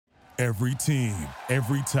Every team,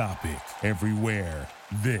 every topic, everywhere.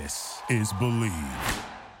 This is Believe.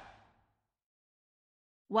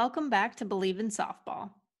 Welcome back to Believe in Softball.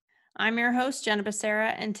 I'm your host, Jenna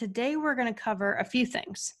Becerra, and today we're going to cover a few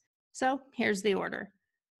things. So here's the order.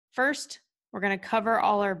 First, we're going to cover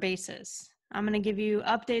all our bases. I'm going to give you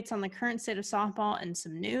updates on the current state of softball and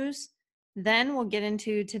some news. Then we'll get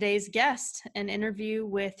into today's guest, an interview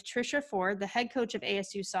with Trisha Ford, the head coach of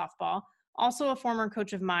ASU softball, also a former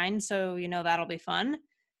coach of mine, so you know that'll be fun.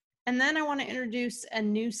 And then I want to introduce a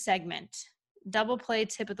new segment, Double Play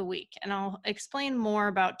Tip of the Week, and I'll explain more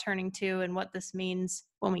about Turning 2 and what this means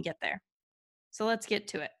when we get there. So let's get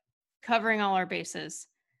to it. Covering all our bases.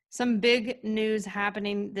 Some big news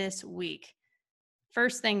happening this week.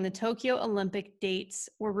 First thing, the Tokyo Olympic dates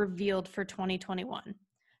were revealed for 2021.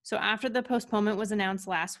 So after the postponement was announced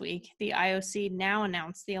last week, the IOC now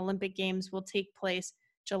announced the Olympic Games will take place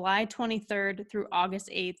July 23rd through August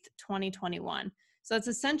 8th, 2021. So it's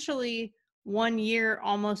essentially 1 year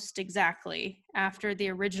almost exactly after the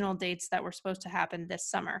original dates that were supposed to happen this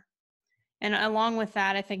summer. And along with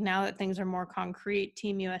that, I think now that things are more concrete,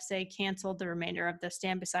 Team USA canceled the remainder of the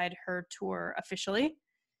Stand Beside Her tour officially.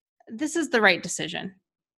 This is the right decision.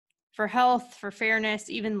 For health, for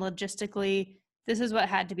fairness, even logistically, this is what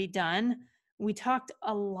had to be done. We talked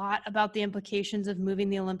a lot about the implications of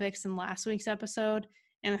moving the Olympics in last week's episode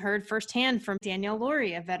and heard firsthand from Danielle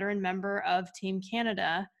Laurie, a veteran member of Team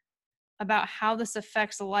Canada, about how this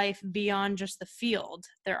affects life beyond just the field.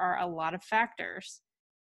 There are a lot of factors.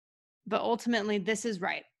 But ultimately, this is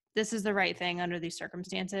right. This is the right thing under these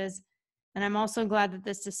circumstances. And I'm also glad that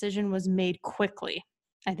this decision was made quickly.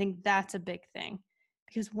 I think that's a big thing.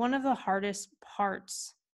 Because one of the hardest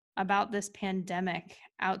parts about this pandemic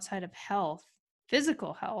outside of health,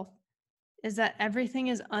 physical health, is that everything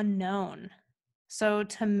is unknown. So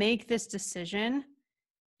to make this decision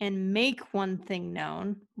and make one thing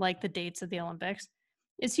known, like the dates of the Olympics,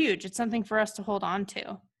 is huge. It's something for us to hold on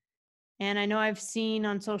to. And I know I've seen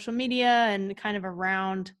on social media and kind of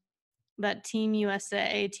around that Team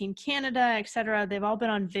USA, Team Canada, et cetera, they've all been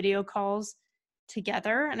on video calls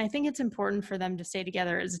together. And I think it's important for them to stay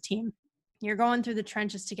together as a team. You're going through the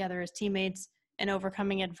trenches together as teammates and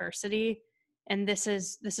overcoming adversity. And this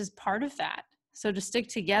is part of that. So to stick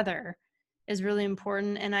together is really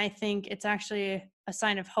important. And I think it's actually a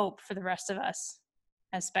sign of hope for the rest of us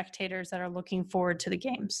as spectators that are looking forward to the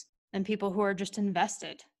games and people who are just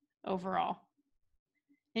invested overall.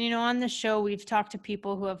 And, on this show, we've talked to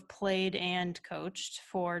people who have played and coached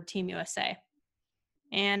for Team USA.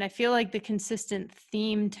 And I feel like the consistent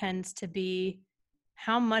theme tends to be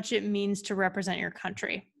how much it means to represent your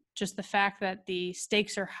country. Just the fact that the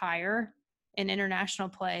stakes are higher in international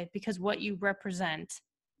play because what you represent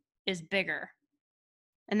is bigger.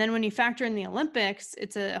 And then when you factor in the Olympics,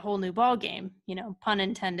 it's a whole new ball game, pun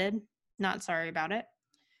intended, not sorry about it.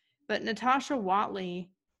 But Natasha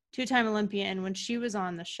Watley, two-time Olympian, when she was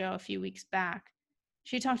on the show a few weeks back,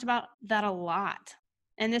 she talked about that a lot.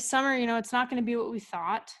 And this summer, it's not going to be what we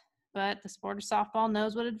thought, but the sport of softball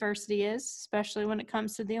knows what adversity is, especially when it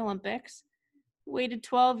comes to the Olympics. Waited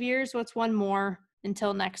 12 years, what's one more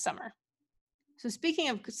until next summer? So speaking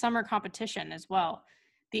of summer competition as well,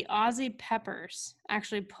 the Aussie Peppers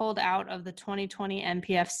actually pulled out of the 2020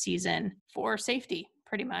 NPF season for safety,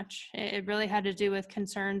 pretty much. It really had to do with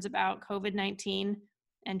concerns about COVID-19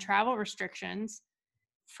 and travel restrictions.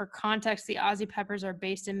 For context, the Aussie Peppers are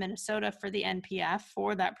based in Minnesota for the NPF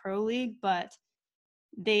for that pro league, but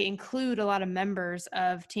they include a lot of members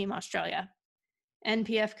of Team Australia.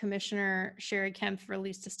 NPF Commissioner Sherry Kempf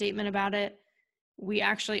released a statement about it. We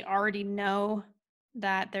actually already know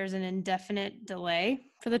that there's an indefinite delay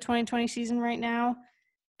for the 2020 season right now.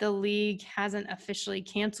 The league hasn't officially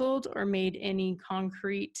canceled or made any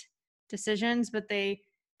concrete decisions, but they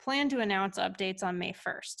plan to announce updates on May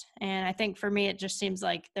 1st. And I think for me, it just seems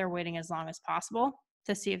like they're waiting as long as possible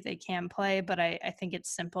to see if they can play, but I think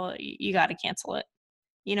it's simple. You got to cancel it.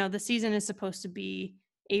 The season is supposed to be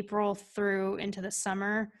April through into the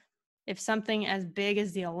summer. If something as big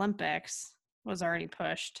as the Olympics was already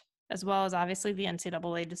pushed, as well as obviously the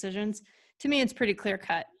NCAA decisions, to me, it's pretty clear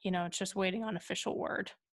cut. It's just waiting on official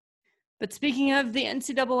word. But speaking of the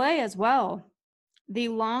NCAA as well, the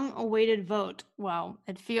long-awaited vote, well,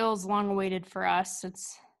 it feels long-awaited for us.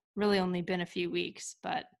 It's really only been a few weeks,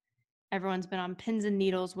 but everyone's been on pins and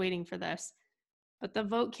needles waiting for this. But the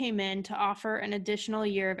vote came in to offer an additional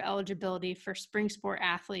year of eligibility for spring sport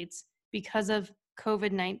athletes because of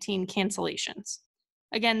COVID-19 cancellations.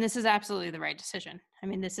 Again, this is absolutely the right decision. I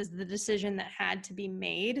mean, this is the decision that had to be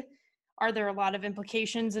made. Are there a lot of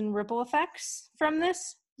implications and ripple effects from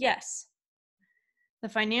this? Yes. the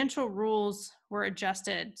financial rules were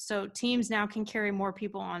adjusted. So teams now can carry more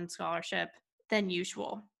people on scholarship than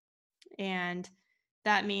usual. And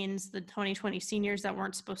that means the 2020 seniors that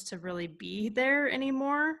weren't supposed to really be there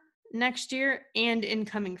anymore next year and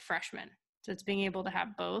incoming freshmen. So it's being able to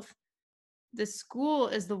have both. The school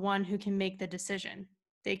is the one who can make the decision.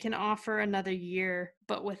 They can offer another year,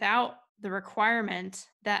 but without the requirement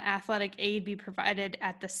that athletic aid be provided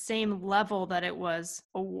at the same level that it was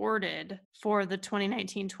awarded for the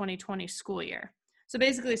 2019-2020 school year. So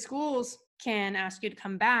basically, schools can ask you to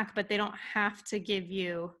come back, but they don't have to give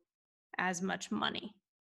you as much money.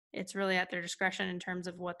 It's really at their discretion in terms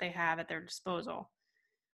of what they have at their disposal.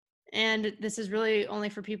 And this is really only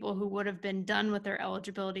for people who would have been done with their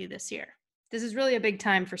eligibility this year. This is really a big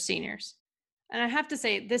time for seniors. And I have to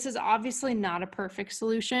say, this is obviously not a perfect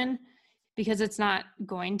solution because it's not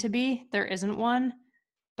going to be. There isn't one.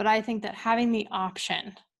 But I think that having the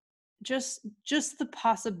option, just the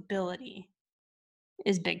possibility,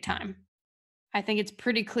 is big time. I think it's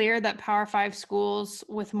pretty clear that Power 5 schools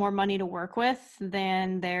with more money to work with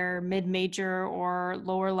than their mid-major or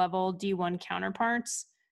lower-level D1 counterparts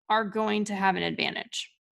are going to have an advantage.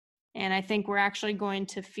 And I think we're actually going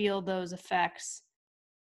to feel those effects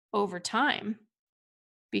over time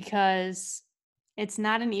because it's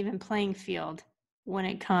not an even playing field when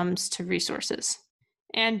it comes to resources.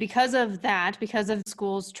 And because of that, because of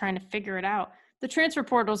schools trying to figure it out, the transfer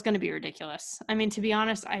portal is going to be ridiculous. I mean, to be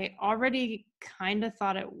honest, I already kind of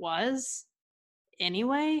thought it was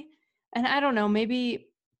anyway. And I don't know, maybe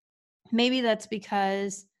that's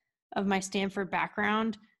because of my Stanford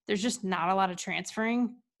background. There's just not a lot of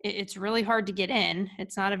transferring. It's really hard to get in.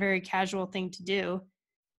 It's not a very casual thing to do.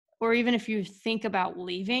 Or even if you think about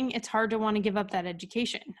leaving, it's hard to want to give up that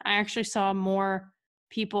education. I actually saw more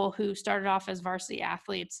people who started off as varsity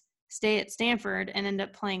athletes stay at Stanford and end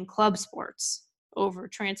up playing club sports over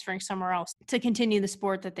transferring somewhere else to continue the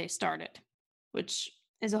sport that they started, which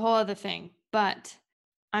is a whole other thing. But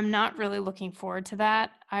I'm not really looking forward to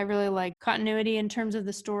that. I really like continuity in terms of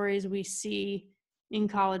the stories we see in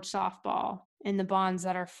college softball and the bonds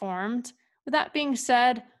that are formed. With that being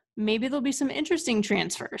said, maybe there'll be some interesting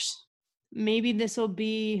transfers. Maybe this will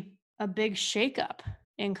be a big shakeup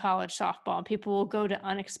in college softball. People will go to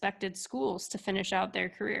unexpected schools to finish out their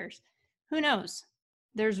careers. Who knows?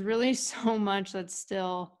 There's really so much that's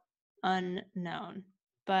still unknown.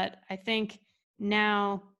 But I think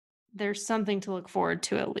now there's something to look forward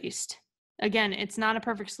to at least. Again, it's not a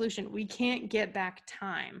perfect solution. We can't get back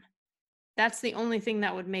time. That's the only thing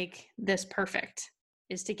that would make this perfect,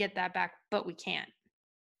 is to get that back, but we can't.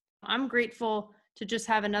 I'm grateful to just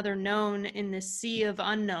have another known in this sea of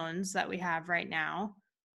unknowns that we have right now,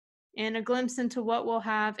 and a glimpse into what we'll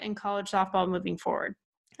have in college softball moving forward.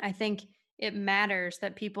 I think it matters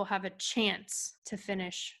that people have a chance to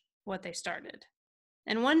finish what they started.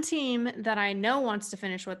 And one team that I know wants to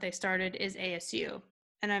finish what they started is ASU.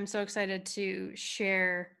 And I'm so excited to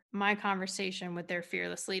share my conversation with their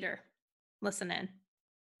fearless leader. Listen in.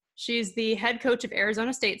 She's the head coach of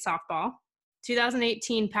Arizona State softball,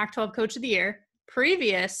 2018 Pac-12 Coach of the Year,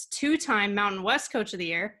 previous two-time Mountain West Coach of the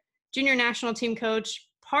Year, junior national team coach,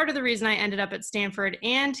 part of the reason I ended up at Stanford,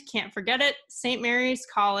 and can't forget it, St. Mary's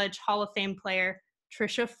College Hall of Fame player,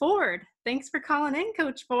 Trisha Ford. Thanks for calling in,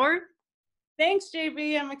 Coach Ford. Thanks,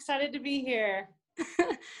 JB. I'm excited to be here.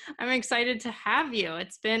 I'm excited to have you.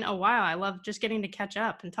 It's been a while. I love just getting to catch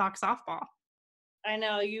up and talk softball. I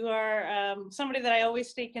know you are somebody that I always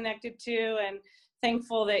stay connected to, and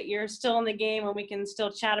thankful that you're still in the game and we can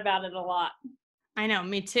still chat about it a lot. I know,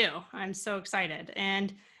 me too. I'm so excited.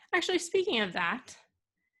 And actually, speaking of that,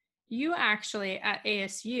 you actually at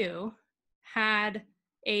ASU had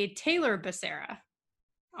a Taylor Becerra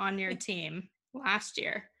on your team last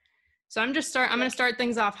year. So I'm going to start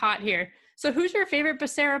things off hot here. So who's your favorite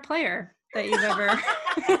Becerra player that you've ever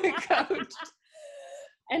coached?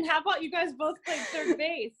 And how about you guys both played third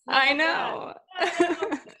base? I know.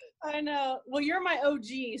 I know. Well, you're my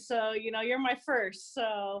OG, so, you're my first.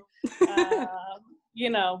 So,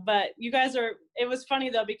 but you guys it was funny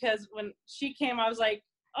though, because when she came, I was like,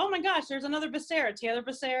 oh my gosh, there's another Becerra, Taylor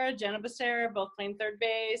Becerra, Jenna Becerra, both playing third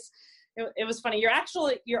base. It was funny.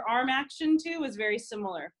 Your arm action too was very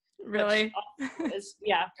similar. Really? Is,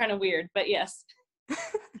 yeah, kind of weird, but yes.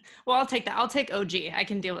 Well, I'll take that. I'll take OG. I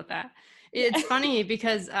can deal with that. It's funny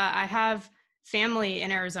because I have family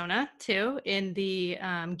in Arizona too, in the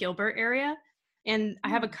Gilbert area. And I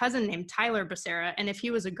have a cousin named Tyler Becerra. And if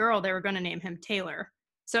he was a girl, they were going to name him Taylor.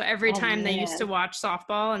 So every Oh time they used to man. watch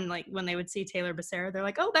softball and like when they would see Taylor Becerra, they're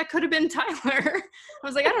like, oh, that could have been Tyler. I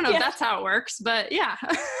was like, I don't know if Yeah. that's how it works, but yeah.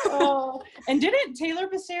 Oh, and didn't Taylor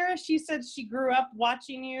Becerra, she said she grew up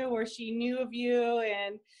watching you or she knew of you.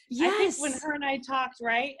 And I think when Yes. her and I talked,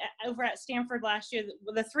 right, over at Stanford last year,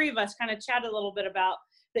 the three of us kind of chatted a little bit about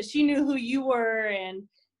that she knew who you were and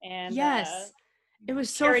Yes. It was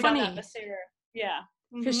so carried on that funny Becerra. Yeah.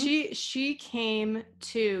 because Mm-hmm. she came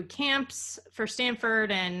to camps for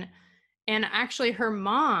Stanford and actually her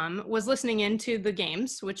mom was listening into the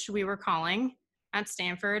games, which we were calling at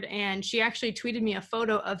Stanford. And she actually tweeted me a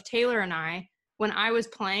photo of Taylor and I when I was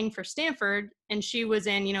playing for Stanford. And she was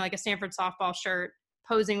in, like a Stanford softball shirt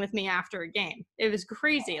posing with me after a game. It was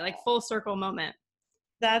crazy, like full circle moment.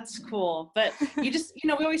 That's cool. But you just,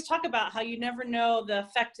 we always talk about how you never know the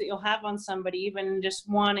effect that you'll have on somebody, even in just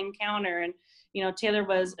one encounter. And, Taylor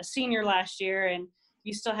was a senior last year and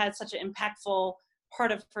you still had such an impactful part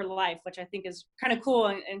of her life, which I think is kind of cool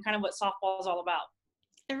and kind of what softball is all about.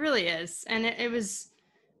 It really is. And it was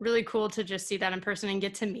really cool to just see that in person and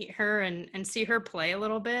get to meet her and see her play a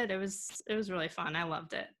little bit. It was really fun. I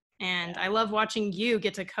loved it. And Yeah. I love watching you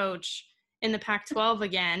get to coach in the Pac-12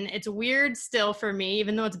 again. It's weird still for me,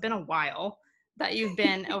 even though it's been a while that you've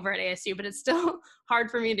been over at ASU, but it's still hard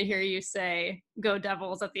for me to hear you say "Go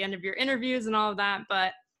Devils" at the end of your interviews and all of that.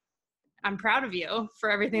 But I'm proud of you for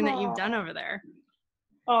everything that you've done over there.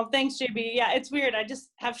 Oh, thanks, JB. Yeah, it's weird. I just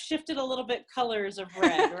have shifted a little bit colors of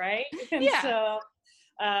red, right? And Yeah. so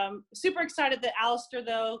super excited that Alistair,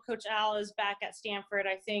 though, Coach Al is back at Stanford.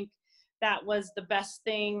 I think that was the best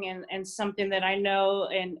thing and something that I know.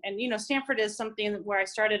 And Stanford is something where I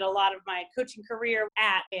started a lot of my coaching career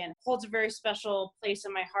at and holds a very special place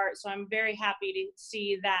in my heart. So I'm very happy to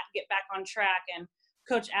see that get back on track and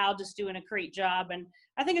Coach Al just doing a great job. And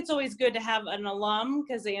I think it's always good to have an alum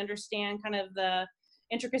because they understand kind of the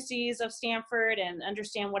intricacies of Stanford and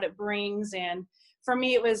understand what it brings. And for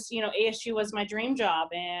me, it was, ASU was my dream job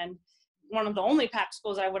and one of the only Pac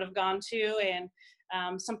schools I would have gone to, and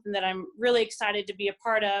something that I'm really excited to be a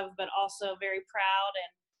part of, but also very proud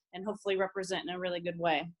and hopefully represent in a really good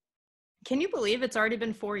way. Can you believe it's already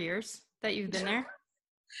been 4 years that you've been there?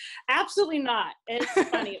 Absolutely not. It's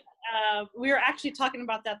funny. We were actually talking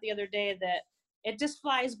about that the other day, that it just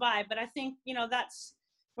flies by. But I think, that's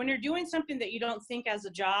when you're doing something that you don't think as a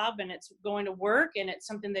job and it's going to work and it's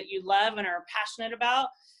something that you love and are passionate about,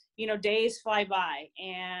 days fly by.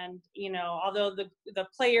 And, although the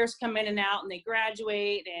players come in and out and they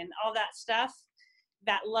graduate and all that stuff,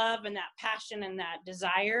 that love and that passion and that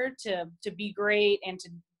desire to be great and to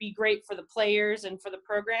be great for the players and for the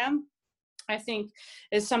program, I think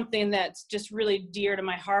is something that's just really dear to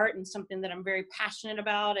my heart and something that I'm very passionate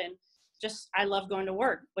about. And just, I love going to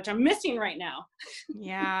work, which I'm missing right now.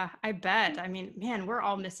 Yeah, I bet. I mean, man, we're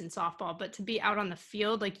all missing softball, but to be out on the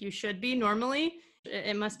field like you should be normally,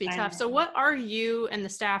 it must be tough. So what are you and the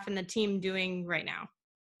staff and the team doing right now?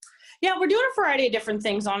 Yeah, we're doing a variety of different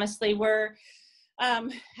things, honestly. We're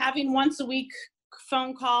having once a week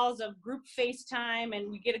phone calls of group FaceTime,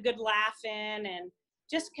 and we get a good laugh in and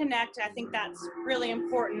just connect. I think that's really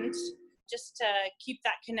important, just to keep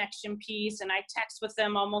that connection piece. And I text with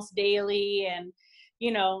them almost daily and,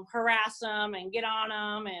 harass them and get on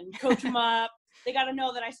them and coach them up. They got to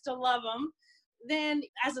know that I still love them. Then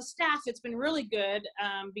as a staff, it's been really good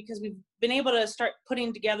because we've been able to start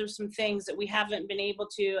putting together some things that we haven't been able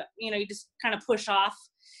to, you just kind of push off.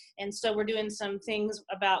 And so we're doing some things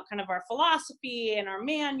about kind of our philosophy and our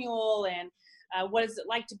manual and what is it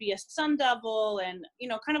like to be a Sun Devil and,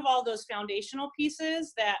 kind of all those foundational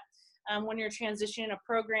pieces that when you're transitioning a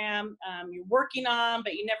program, you're working on,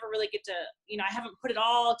 but you never really get to, I haven't put it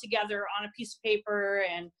all together on a piece of paper.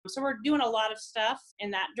 And so we're doing a lot of stuff in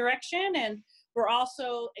that direction. And we're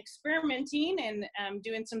also experimenting and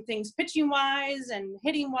doing some things pitching wise and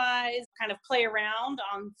hitting wise, kind of play around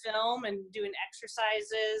on film and doing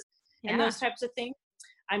exercises and those types of things.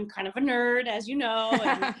 I'm kind of a nerd, as you know,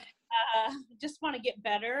 and just want to get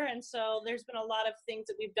better. And so there's been a lot of things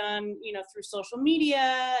that we've done, through social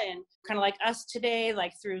media and kind of like us today,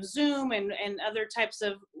 like through Zoom and other types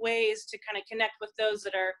of ways to kind of connect with those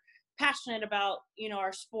that are passionate about,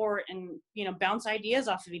 our sport and, bounce ideas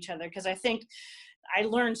off of each other. Because I think I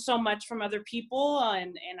learned so much from other people.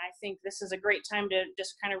 And I think this is a great time to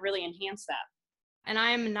just kind of really enhance that. And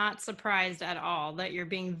I am not surprised at all that you're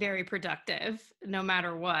being very productive, no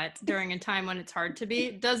matter what, during a time when it's hard to be.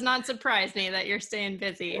 It does not surprise me that you're staying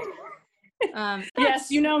busy.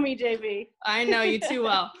 Yes, you know me, JB. I know you too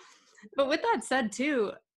well. But with that said,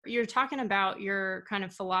 too, you're talking about your kind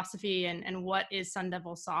of philosophy and what is Sun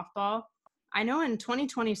Devil softball. I know in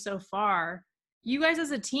 2020 so far, You guys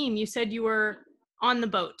as a team, you said you were on the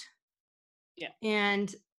boat. Yeah.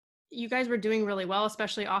 And you guys were doing really well,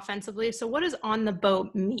 especially offensively. So what does on the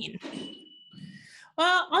boat mean?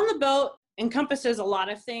 Well, on the boat encompasses a lot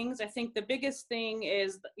of things. I think the biggest thing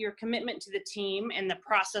is your commitment to the team and the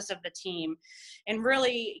process of the team, and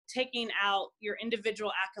really taking out your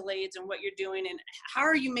individual accolades and what you're doing and how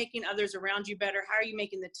are you making others around you better? How are you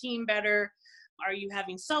making the team better? Are you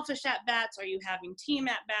having selfish at bats? Are you having team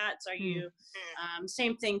at bats? Are you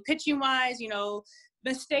same thing pitching wise? You know,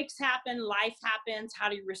 mistakes happen, life happens. How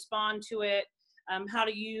do you respond to it? How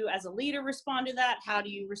do you as a leader respond to that? How do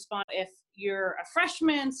you respond if you're a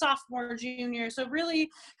freshman, sophomore, junior? So really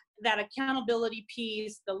that accountability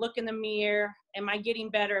piece, the look in the mirror, am I getting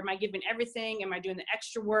better? Am I giving everything? Am I doing the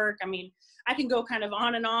extra work? I mean, I can go kind of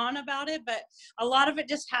on and on about it, but a lot of it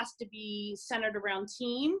just has to be centered around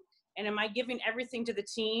team. And am I giving everything to the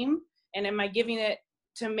team? And am I giving it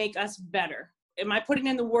to make us better? Am I putting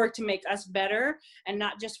in the work to make us better? And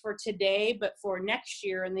not just for today, but for next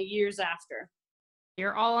year and the years after.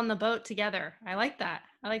 You're all on the boat together. I like that.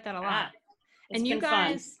 I like that a lot. And you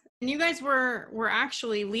guys were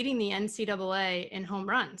actually leading the NCAA in home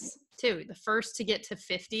runs too. The first to get to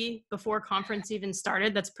 50 before conference even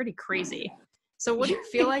started. That's pretty crazy. So what do you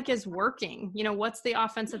feel like is working? You know, what's the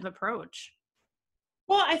offensive approach?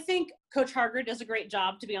 Well, I think Coach Harger does a great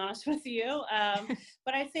job, to be honest with you.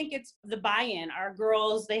 But I think it's the buy-in. Our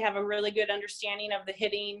girls, they have a really good understanding of the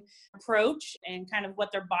hitting approach and kind of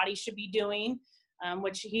what their body should be doing,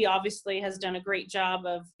 which he obviously has done a great job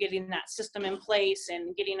of getting that system in place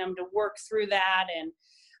and getting them to work through that and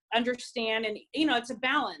understand. And, you know, it's a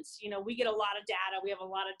balance. You know, we get a lot of data. We have a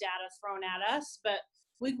lot of data thrown at us, but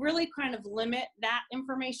we really kind of limit that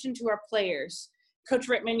information to our players. Coach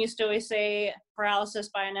Rittman used to always say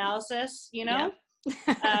paralysis by analysis, you know,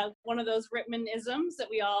 one of those Rittman-isms that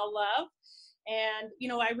we all love. And, you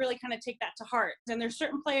know, I really kind of take that to heart. And there's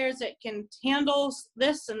certain players that can handle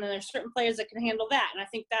this, and then there's certain players that can handle that. And I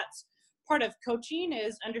think that's part of coaching,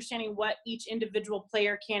 is understanding what each individual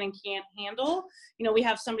player can and can't handle. You know, we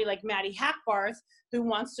have somebody like Maddie Hackbarth who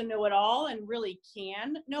wants to know it all and really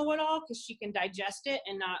can know it all because she can digest it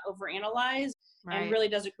and not overanalyze. Right. And really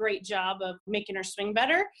does a great job of making her swing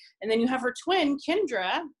better. And then you have her twin,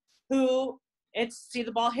 Kendra, who it's see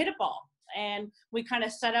the ball, hit a ball. And we kind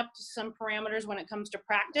of set up some parameters when it comes to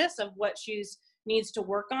practice of what she needs to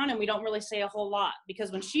work on. And we don't really say a whole lot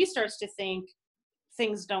because when she starts to think,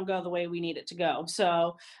 things don't go the way we need it to go.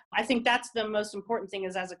 So I think that's the most important thing,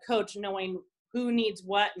 is as a coach, knowing who needs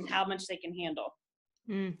what and how much they can handle.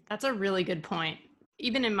 That's a really good point.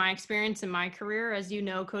 Even in my experience in my career, as you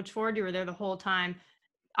know, Coach Ford, you were there the whole time.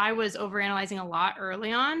 I was overanalyzing a lot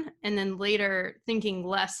early on, and then later thinking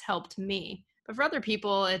less helped me. But for other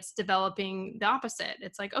people, it's developing the opposite.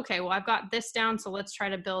 It's like, okay, well, I've got this down, so let's try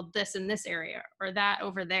to build this in this area or that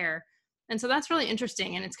over there. And so that's really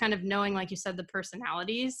interesting. And it's kind of knowing, like you said, the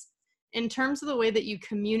personalities in terms of the way that you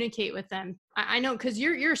communicate with them. I know, because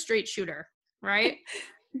you're a straight shooter, right?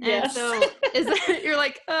 Yes. And so is that, you're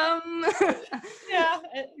like, yeah,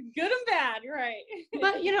 good and bad. You're right.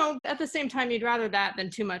 But, you know, at the same time, you'd rather that than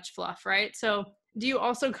too much fluff, right? So do you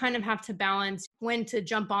also kind of have to balance when to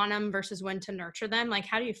jump on them versus when to nurture them? Like,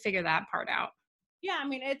 how do you figure that part out? Yeah, I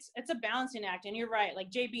mean, it's a balancing act, and you're right.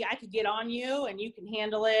 Like, JB, I could get on you and you can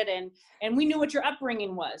handle it. And we knew what your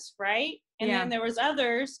upbringing was, right? And then there was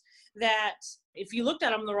others that if you looked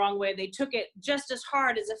at them the wrong way, they took it just as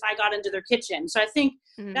hard as if I got into their kitchen. So I think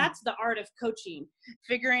that's the art of coaching,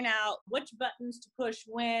 figuring out which buttons to push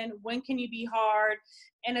when can you be hard.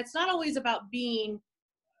 And it's not always about being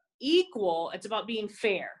equal. It's about being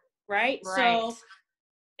fair, right? So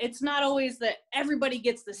it's not always that everybody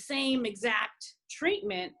gets the same exact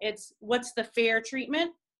treatment. It's what's the fair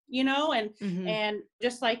treatment, you know, and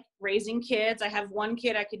just like raising kids, I have one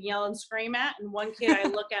kid I could yell and scream at, and one kid I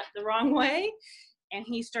look at the wrong way and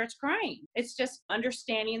he starts crying. It's just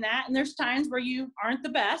understanding that. And there's times where you aren't the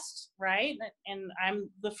best, right? And I'm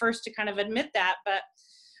the first to kind of admit that,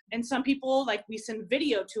 and some people, like, we send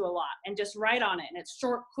video to a lot and just write on it, and it's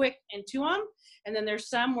short, quick, and to them. And then there's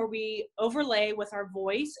some where we overlay with our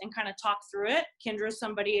voice and kind of talk through it. Kendra's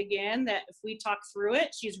somebody, again, that if we talk through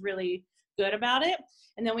it, she's really good about it.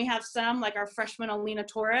 And then we have some, like our freshman Alina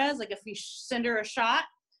Torres, like if we send her a shot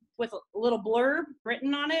with a little blurb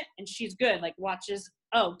written on it, and she's good, like watches,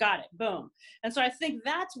 oh, got it, boom. And so I think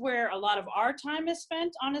that's where a lot of our time is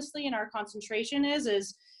spent, honestly, and our concentration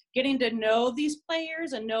is getting to know these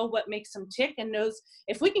players and know what makes them tick, and knows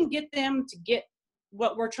if we can get them to get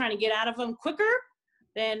what we're trying to get out of them quicker,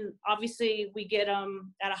 then obviously we get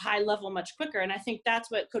them at a high level much quicker. And I think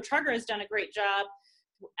that's what Coach Harger has done a great job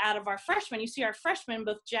out of our freshmen, you see our freshmen,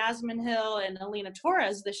 both Jasmine Hill and Alina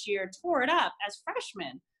Torres this year tore it up as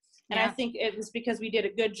freshmen. And I think it was because we did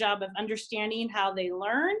a good job of understanding how they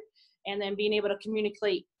learn and then being able to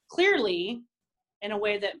communicate clearly in a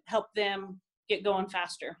way that helped them get going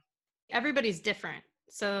faster. Everybody's different.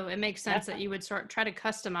 So it makes sense that you would try to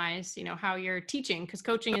customize, how you're teaching, because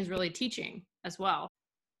coaching is really teaching as well.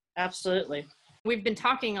 Absolutely. We've been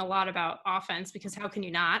talking a lot about offense, because how can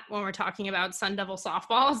you not when we're talking about Sun Devil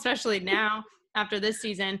softball, especially now after this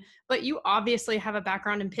season, but you obviously have a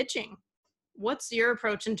background in pitching. What's your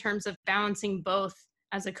approach in terms of balancing both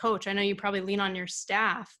as a coach? I know you probably lean on your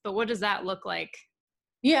staff, but what does that look like?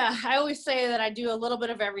 Yeah, I always say that I do a little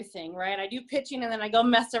bit of everything, right? I do pitching and then I go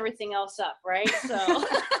mess everything else up, right? So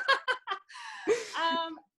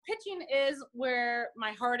pitching is where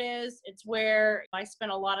my heart is. It's where I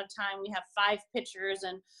spend a lot of time. We have 5 pitchers,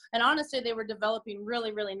 and honestly, they were developing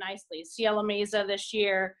really, really nicely. Cielo Meza this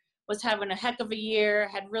year was having a heck of a year,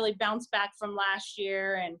 had really bounced back from last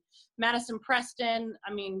year. And Madison Preston,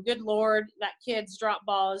 I mean, good Lord, that kid's drop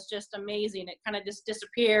ball is just amazing. It kind of just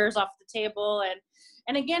disappears off the table.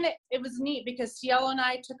 And again, it was neat because Cielo and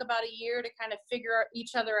I took about a year to kind of figure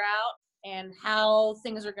each other out and how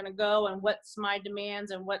things are going to go and what's my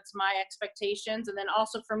demands and what's my expectations. And then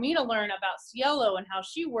also for me to learn about Cielo and how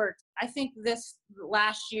she works. I think this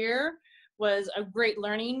last year was a great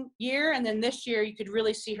learning year. And then this year you could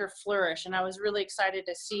really see her flourish. And I was really excited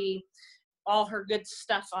to see all her good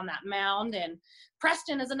stuff on that mound. And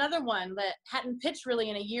Preston is another one that hadn't pitched really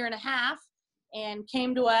in a year and a half and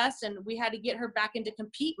came to us, and we had to get her back into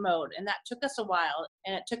compete mode. And that took us a while.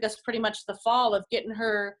 And it took us pretty much the fall of getting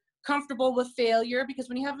her comfortable with failure, because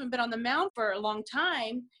when you haven't been on the mound for a long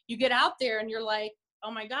time, you get out there and you're like,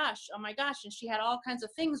 oh my gosh. And she had all kinds of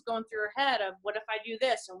things going through her head of what if I do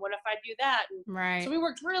this and what if I do that? And right. So we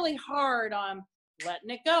worked really hard on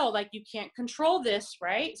letting it go. Like, you can't control this,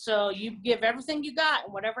 right? So you give everything you got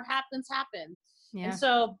and whatever happens, happens. Yeah. And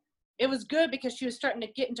so it was good because she was starting to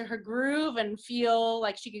get into her groove and feel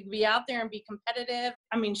like she could be out there and be competitive.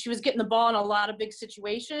 I mean, she was getting the ball in a lot of big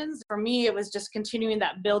situations. For me, it was just continuing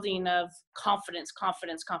that building of confidence,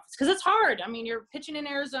 because it's hard. I mean, you're pitching in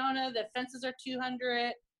Arizona, the fences are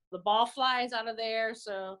 200, the ball flies out of there.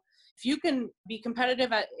 So if you can be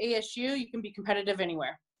competitive at ASU, you can be competitive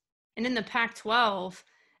anywhere. And in the Pac-12,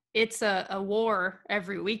 it's a war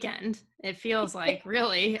every weekend. It feels like,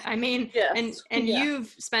 really. I mean, yes. and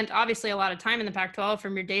you've spent obviously a lot of time in the Pac-12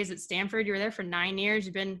 from your days at Stanford. You were there for 9 years.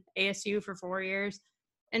 You've been ASU for 4 years.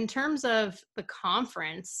 In terms of the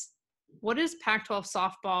conference, what is Pac-12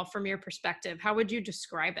 softball from your perspective? How would you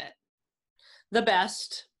describe it? The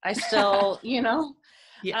best. I still,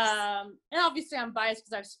 Yes. And obviously I'm biased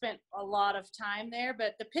because I've spent a lot of time there,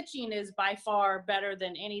 but the pitching is by far better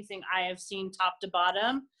than anything I have seen top to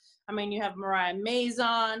bottom. I mean, you have Mariah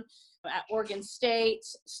Mazon at Oregon State.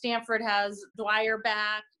 Stanford has Dwyer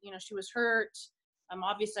back. She was hurt.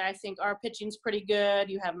 Obviously, I think our pitching's pretty good.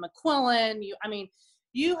 You have McQuillan.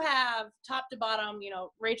 You have top to bottom,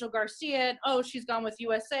 Rachel Garcia. Oh, she's gone with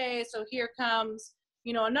USA. So here comes,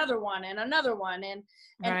 another one. And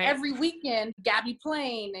right. Every weekend, Gabby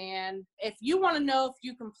Plain. And if you want to know if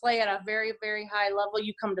you can play at a very, very high level,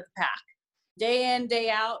 you come to the Pac. Day in, day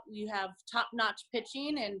out, you have top-notch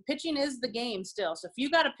pitching, and pitching is the game still. So if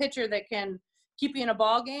you got a pitcher that can keep you in a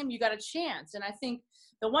ball game, you got a chance. And I think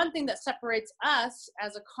the one thing that separates us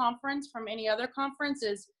as a conference from any other conference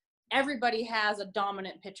is everybody has a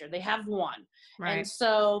dominant pitcher. They have one. Right. And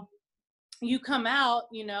so you come out,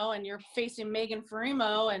 and you're facing Megan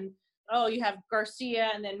Farimo, and you have Garcia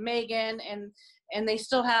and then Megan, and they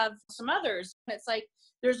still have some others. It's like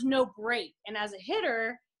there's no break. And as a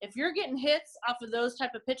hitter, if you're getting hits off of those type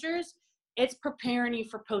of pitchers, it's preparing you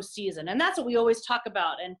for postseason. And that's what we always talk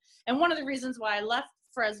about. And one of the reasons why I left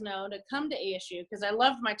Fresno to come to ASU, because I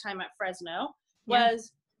loved my time at Fresno,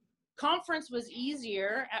 was conference was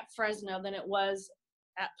easier at Fresno than it was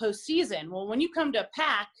at postseason. Well, when you come to a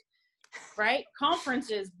Pac, right, conference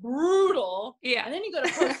is brutal. Yeah. And then you go to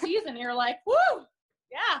postseason and you're like, whoo,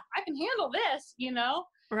 yeah, I can handle this,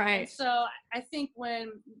 Right. And so I think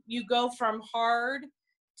when you go from hard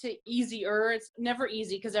to easier, it's never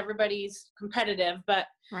easy because everybody's competitive, but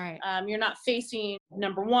right. You're not facing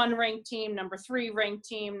number 1 ranked team, number 3 ranked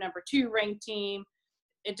team, number 2 ranked team.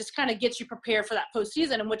 It just kind of gets you prepared for that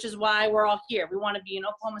postseason, and which is why we're all here. We want to be in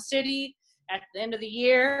Oklahoma City at the end of the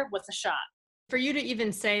year with a shot. For you to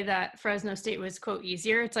even say that Fresno State was, quote,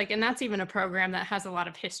 easier, it's like, and that's even a program that has a lot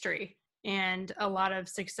of history and a lot of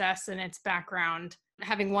success in its background.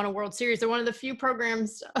 Having won a World Series, they're one of the few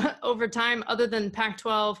programs over time, other than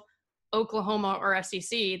Pac-12, Oklahoma, or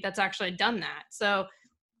SEC, that's actually done that. So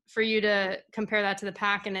for you to compare that to the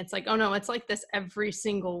Pac, and it's like, oh no, it's like this every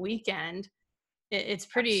single weekend. It's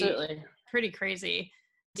Absolutely. pretty crazy.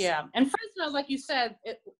 Yeah. And Fresno, like you said,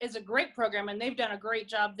 it is a great program, and they've done a great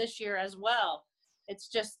job this year as well. It's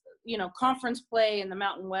just, conference play in the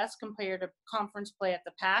Mountain West compared to conference play at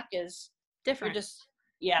the Pac is different.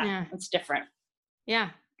 It's different. Yeah.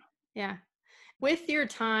 Yeah. With your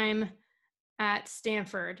time at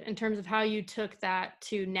Stanford, in terms of how you took that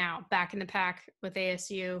to now back in the Pac with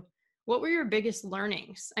ASU, what were your biggest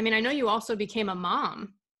learnings? I mean, I know you also became a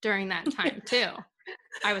mom during that time too.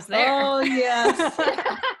 I was there. Oh, yes.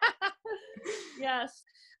 Yes.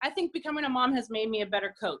 I think becoming a mom has made me a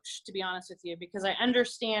better coach, to be honest with you, because I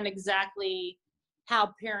understand exactly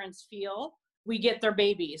how parents feel. We get their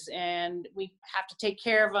babies and we have to take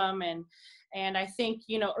care of them. And I think,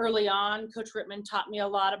 early on, Coach Rittman taught me a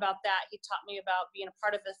lot about that. He taught me about being a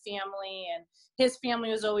part of the family, and his family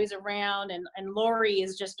was always around. And Lori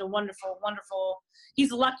is just a wonderful, wonderful,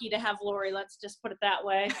 he's lucky to have Lori. Let's just put it that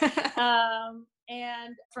way.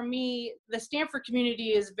 And for me, the Stanford community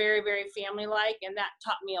is very, very family-like, and that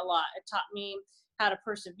taught me a lot. It taught me how to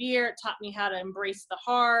persevere. It taught me how to embrace the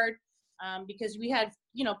hard, because we had,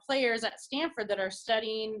 players at Stanford that are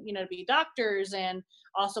studying, to be doctors and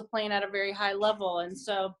also playing at a very high level. And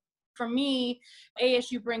so for me,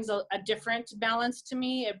 ASU brings a different balance to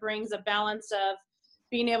me. It brings a balance of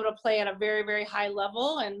being able to play at a very, very high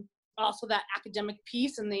level, and also that academic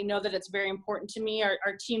piece, and they know that it's very important to me. Our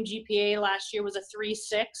team GPA last year was a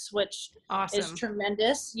 3.6, which awesome. is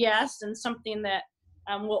tremendous. Yes. And something that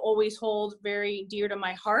will always hold very dear to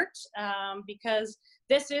my heart, because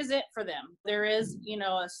this is it for them. There is,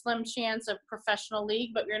 a slim chance of professional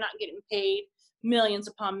league, but you're not getting paid millions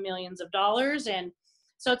upon millions of dollars. And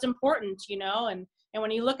so it's important, and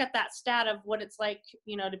when you look at that stat of what it's like,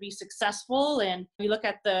 to be successful, and you look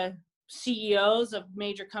at the CEOs of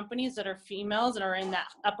major companies that are females and are in that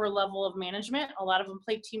upper level of management, a lot of them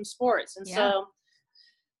play team sports. And so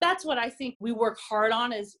that's what I think we work hard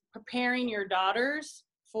on, is preparing your daughters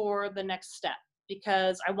for the next step,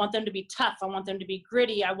 because I want them to be tough. I want them to be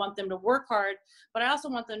gritty. I want them to work hard, but I also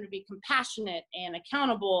want them to be compassionate and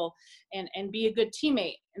accountable and be a good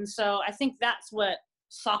teammate. And so I think that's what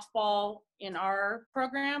softball in our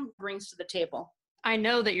program brings to the table. I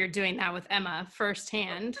know that you're doing that with Emma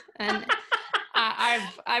firsthand, and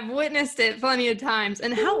I've witnessed it plenty of times.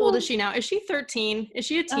 And how old is she now? Is she 13? Is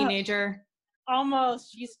she a teenager?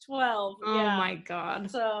 Almost. She's 12. Oh yeah. my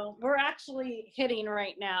God. So we're actually hitting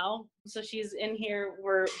right now. So she's in here.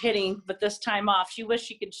 We're hitting, but this time off. She wished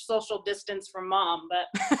she could social distance from mom,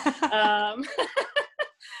 but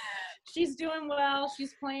she's doing well.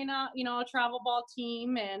 She's playing a travel ball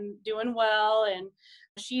team and doing well. And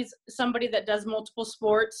she's somebody that does multiple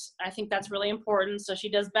sports. I think that's really important. So she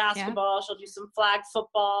does basketball. Yeah. She'll do some flag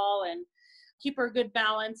football and keep her a good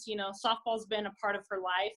balance. Softball's been a part of her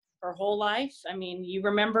life, her whole life. I mean, you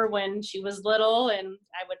remember when she was little and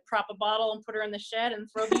I would prop a bottle and put her in the shed and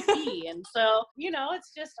throw BP. And so,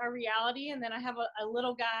 it's just our reality. And then I have a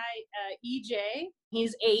little guy, EJ,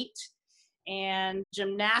 he's 8. And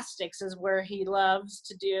gymnastics is where he loves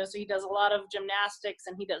to do. So he does a lot of gymnastics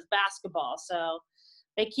and he does basketball. So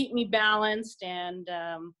they keep me balanced. And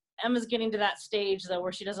Emma's getting to that stage, though,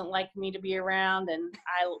 where she doesn't like me to be around and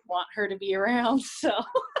I want her to be around. So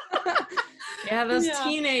yeah, those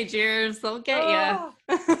teenage years, they'll get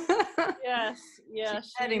you. Yes.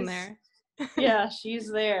 She's heading there. Yeah,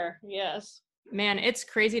 she's there. Yes. Man, it's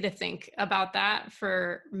crazy to think about that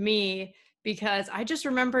for me, because I just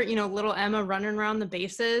remember, little Emma running around the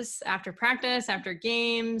bases after practice, after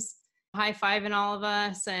games, high-fiving all of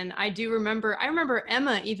us. And I remember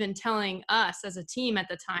Emma even telling us as a team at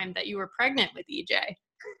the time that you were pregnant with EJ,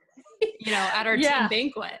 at our team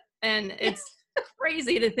banquet. And it's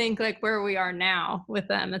crazy to think like where we are now with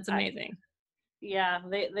them. It's amazing.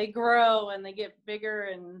 They grow and they get bigger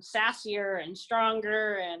and sassier and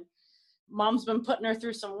stronger, and mom's been putting her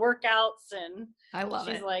through some workouts, and I love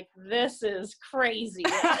it. She's like, this is crazy.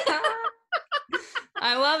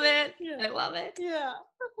 I love it. Yeah. I love it. Yeah.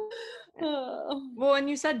 Well, and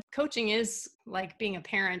you said coaching is like being a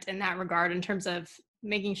parent in that regard, in terms of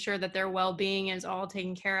making sure that their well-being is all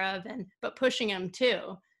taken care of, but pushing them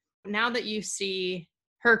too. Now that you see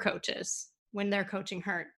her coaches when they're coaching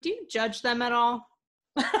her, do you judge them at all?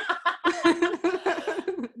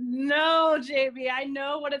 No, JB, I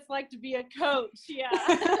know what it's like to be a coach. Yeah.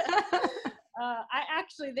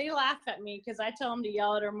 They laugh at me because I tell them to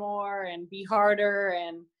yell at her more and be harder.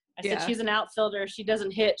 And I said, she's an outfielder. She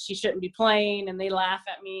doesn't hit. She shouldn't be playing. And they laugh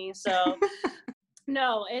at me. So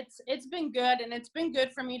No, it's been good, and it's been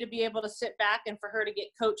good for me to be able to sit back and for her to get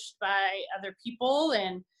coached by other people.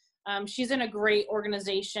 And she's in a great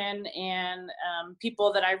organization and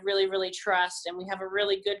people that I really, really trust, and we have a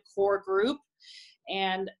really good core group.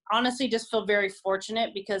 And honestly, just feel very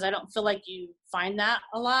fortunate because I don't feel like you find that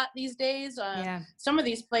a lot these days. Yeah. Some of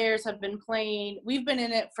these players have been playing, we've been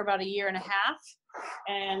in it for about a year and a half,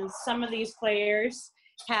 and some of these players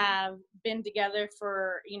have been together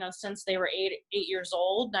for, since they were 8 years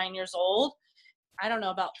old, 9 years old. I don't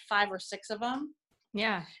know, about 5 or 6 of them.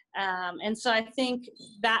 Yeah. And so I think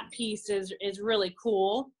that piece is really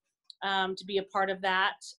cool to be a part of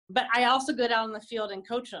that. But I also go down on the field and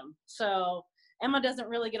coach them. So Emma doesn't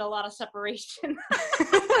really get a lot of separation.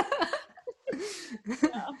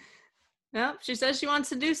 Yeah. Well, she says she wants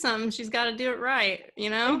to do something. She's got to do it right,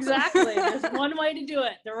 Exactly. There's one way to do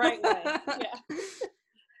it, the right way. Yeah.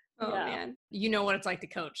 Oh, Yeah. man. You know what it's like to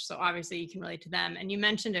coach. So obviously you can relate to them. And you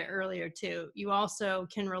mentioned it earlier too. You also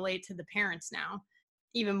can relate to the parents now,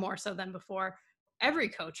 even more so than before. Every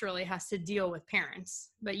coach really has to deal with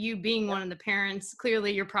parents, but you being one of the parents,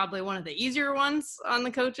 clearly you're probably one of the easier ones on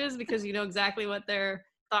the coaches because you know exactly what their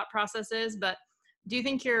thought process is. But do you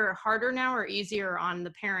think you're harder now or easier on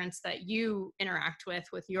the parents that you interact with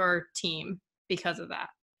your team because of that?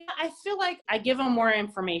 I feel like I give them more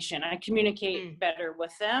information. I communicate better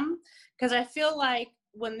with them because I feel like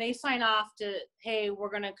when they sign off to, hey, we're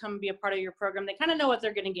going to come be a part of your program, they kind of know what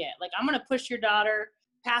they're going to get. Like, I'm going to push your daughter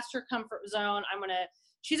past her comfort zone.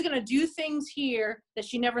 She's going to do things here that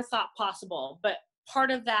she never thought possible. But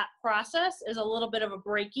part of that process is a little bit of a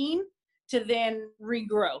breaking to then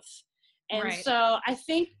regrowth. And Right. So I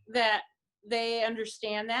think that they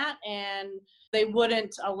understand that, and they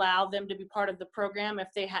wouldn't allow them to be part of the program if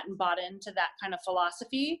they hadn't bought into that kind of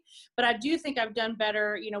philosophy. But I do think I've done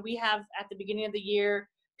better. We have at the beginning of the year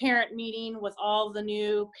parent meeting with all the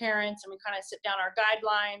new parents, and we kind of sit down our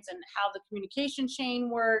guidelines and how the communication chain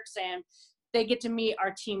works, and they get to meet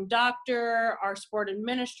our team doctor, our sport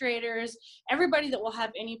administrators, everybody that will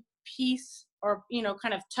have any piece or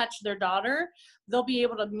kind of touch their daughter, they'll be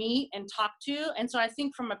able to meet and talk to. And so I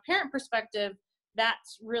think from a parent perspective,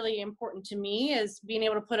 that's really important to me, is being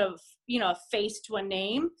able to put a face to a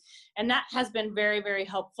name, and that has been very, very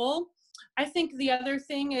helpful. I think the other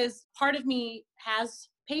thing is part of me has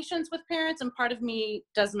patience with parents and part of me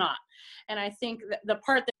does not. And I think that the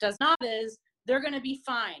part that does not is they're going to be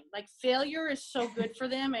fine. Like, failure is so good for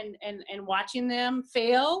them, and watching them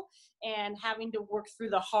fail and having to work through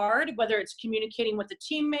the hard, whether it's communicating with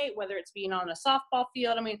a teammate, whether it's being on a softball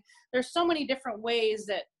field. I mean, there's so many different ways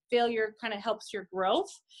that failure kind of helps your growth.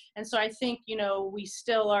 And so I think, we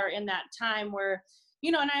still are in that time where,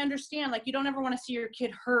 and I understand, like, you don't ever want to see your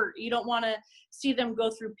kid hurt. You don't want to see them go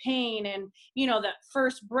through pain and, that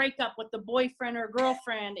first breakup with the boyfriend or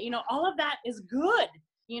girlfriend, all of that is good,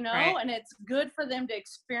 Right. and it's good for them to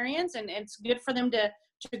experience, and it's good for them to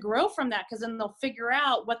grow from that, because then they'll figure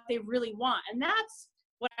out what they really want. And that's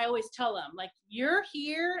what I always tell them. Like, you're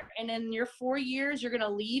here, and in your 4 years, you're going to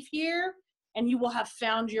leave here, and you will have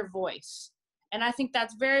found your voice. And I think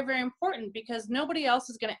that's very, very important, because nobody else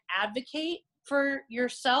is going to advocate for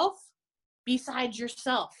yourself besides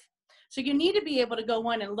yourself. So you need to be able to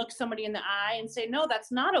go in and look somebody in the eye and say, no,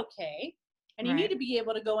 that's not okay. And you Right. need to be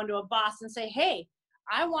able to go into a boss and say, hey,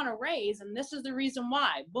 I want a raise, and this is the reason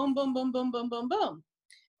why. Boom, boom, boom, boom, boom, boom, boom.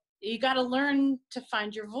 You got to learn to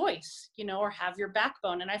find your voice, or have your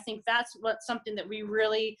backbone. And I think that's something that we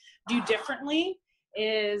really do differently,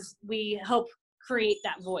 is we help create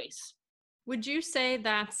that voice. Would you say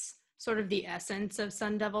that's sort of the essence of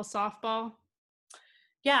Sun Devil softball?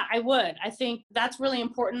 Yeah, I would. I think that's really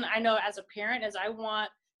important. I know as a parent, as I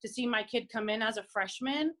want to see my kid come in as a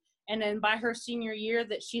freshman, and then by her senior year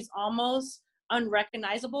that she's almost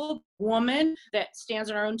unrecognizable woman that stands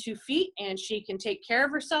on her own 2 feet, and she can take care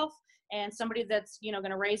of herself, and somebody that's, going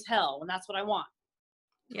to raise hell. And that's what I want.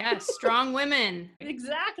 Yes, strong women.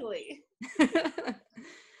 Exactly.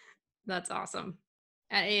 That's awesome.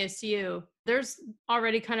 At ASU, there's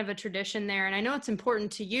already kind of a tradition there. And I know it's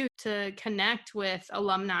important to you to connect with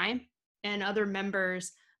alumni and other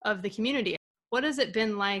members of the community. What has it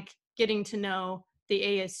been like getting to know the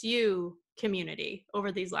ASU community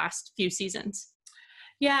over these last few seasons?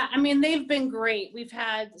 Yeah, I mean, they've been great. We've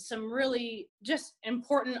had some really just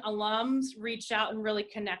important alums reach out and really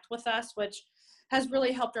connect with us, which has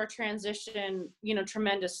really helped our transition,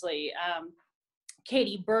 tremendously.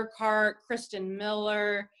 Katie Burkhart, Kristen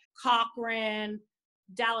Miller, Cochran,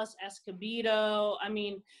 Dallas Escobedo. I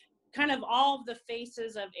mean, kind of all of the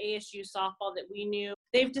faces of ASU softball that we knew.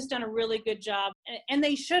 They've just done a really good job, and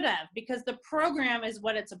they should have, because the program is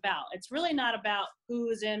what it's about. It's really not about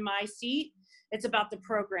who's in my seat. It's about the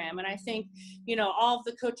program. And I think, all of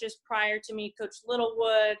the coaches prior to me, Coach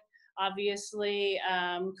Littlewood, obviously,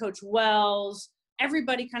 Coach Wells,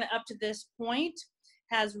 everybody kind of up to this point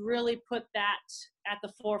has really put that at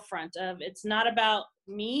the forefront of, it's not about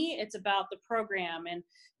me, it's about the program and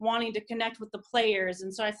wanting to connect with the players.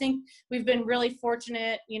 And so I think we've been really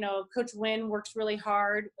fortunate. Coach Wynn works really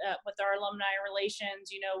hard with our alumni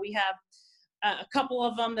relations. We have a couple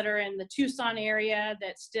of them that are in the Tucson area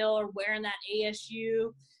that still are wearing that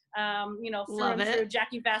ASU, through and through.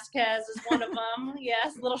 Jackie Vasquez is one of them.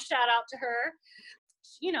 Yes, little shout out to her.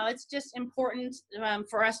 It's just important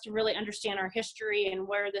for us to really understand our history and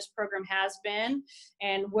where this program has been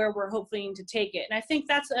and where we're hoping to take it. And I think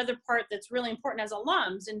that's the other part that's really important as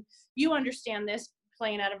alums, and you understand this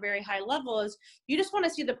playing at a very high level, is you just want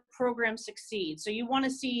to see the program succeed. So you want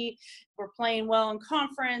to see we're playing well in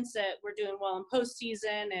conference, that we're doing well in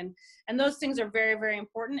postseason, and those things are very, very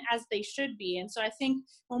important, as they should be. And so I think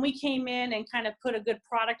when we came in and kind of put a good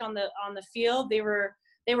product on the field, they were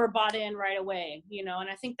bought in right away, and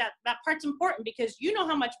I think that part's important, because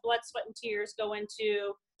how much blood, sweat, and tears go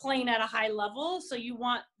into playing at a high level. So you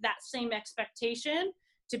want that same expectation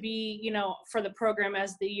to be, for the program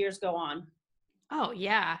as the years go on. Oh,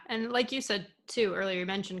 yeah. And like you said, too, earlier, you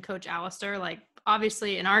mentioned Coach Allister. Like,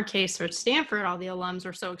 obviously, in our case for Stanford, all the alums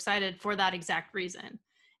were so excited for that exact reason.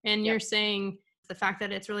 And You're saying the fact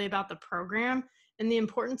that it's really about the program and the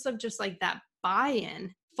importance of just like that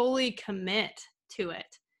buy-in, fully commit to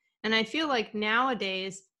it. And I feel like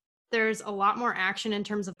nowadays there's a lot more action in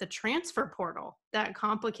terms of the transfer portal that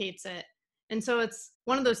complicates it. And so it's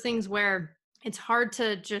one of those things where it's hard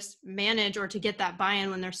to just manage or to get that buy-in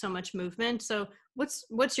when there's so much movement. So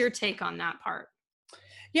what's your take on that part?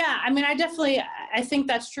 Yeah, I mean, I think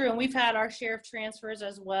that's true. And we've had our share of transfers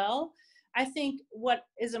as well. I think what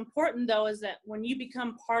is important, though, is that when you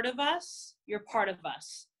become part of us, you're part of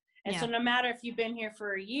us. And so no matter if you've been here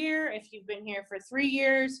for a year, if you've been here for 3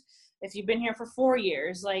 years, if you've been here for 4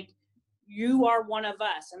 years, like, you are one of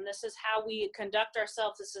us. And this is how we conduct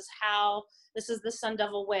ourselves. This is the Sun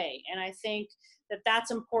Devil way. And I think that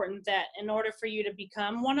that's important, that in order for you to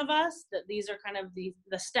become one of us, that these are kind of the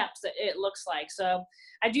steps that it looks like. So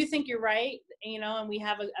I do think you're right, and we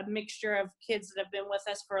have a mixture of kids that have been with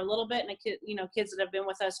us for a little bit, and kids that have been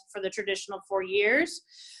with us for the traditional 4 years.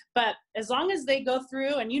 But as long as they go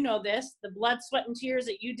through, and this, the blood, sweat, and tears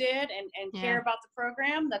that you did, and care about the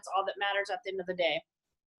program, that's all that matters at the end of the day.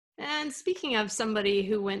 And speaking of somebody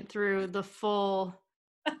who went through the full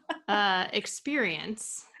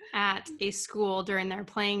experience at a school during their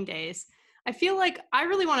playing days, I feel like I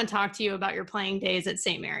really want to talk to you about your playing days at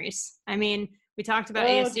St. Mary's. I mean, we talked about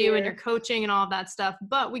ASU and your coaching and all of that stuff,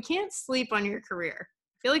 but we can't sleep on your career.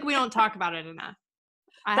 I feel like we don't talk about it enough.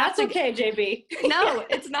 That's okay, JB. No,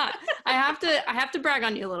 it's not. I have to brag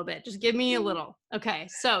on you a little bit. Just give me a little. Okay,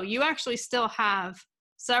 so you actually still have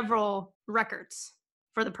several records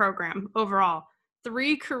for the program overall.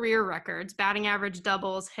 3 career records, batting average,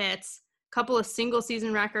 doubles, hits, a couple of single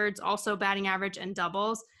season records, also batting average and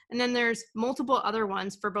doubles. And then there's multiple other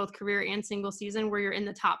ones for both career and single season where you're in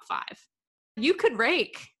the top 5. You could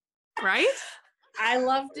rake, right? I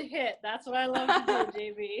love to hit. That's what I love to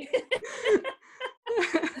do, JB.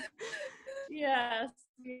 Yes.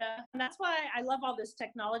 Yeah. And that's why I love all this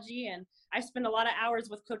technology. And I spend a lot of hours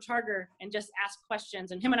with Coach Harger and just ask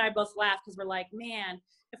questions. And him and I both laugh, because we're like, man,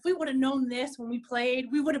 if we would have known this when we played,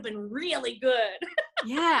 we would have been really good.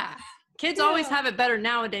 Yeah. Kids always have it better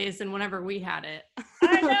nowadays than whenever we had it.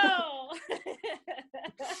 I know.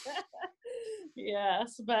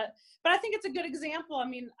 Yes. But I think it's a good example. I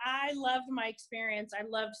mean, I loved my experience. I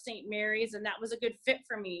loved St. Mary's, and that was a good fit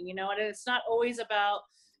for me, and it's not always about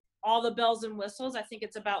all the bells and whistles. I think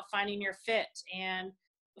it's about finding your fit. And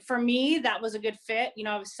for me, that was a good fit.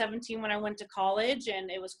 I was 17 when I went to college,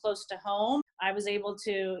 and it was close to home. I was able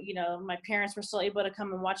to, my parents were still able to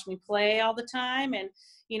come and watch me play all the time. And,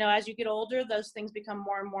 as you get older, those things become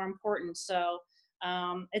more and more important. So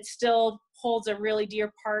it still holds a really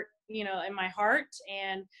dear part, in my heart.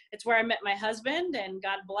 And it's where I met my husband, and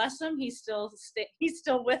God bless him. He's still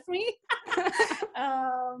with me.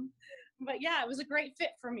 But yeah, it was a great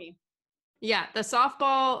fit for me. Yeah, the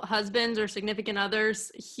softball husbands or significant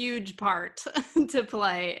others, huge part to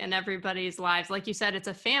play in everybody's lives. Like you said, it's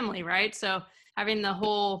a family, right? So having the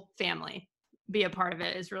whole family be a part of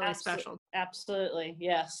it is really special. Absolutely,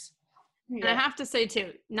 yes. And I have to say,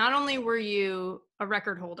 too, not only are you a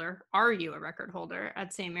record holder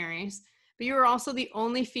at St. Mary's, but you were also the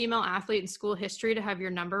only female athlete in school history to have your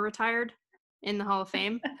number retired in the Hall of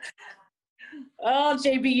Fame. Oh,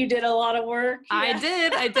 JB, you did a lot of work. I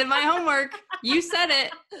did. I did my homework. You said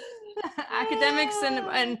it. Academics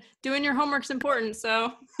and doing your homework's important.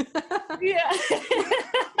 So yeah.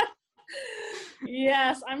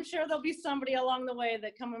 Yes, I'm sure there'll be somebody along the way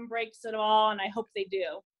that come and breaks it all, and I hope they do.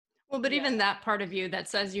 Well, but even that part of you that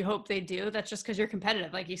says you hope they do, that's just because you're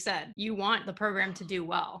competitive. Like you said, you want the program to do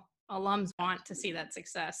well. Alums want to see that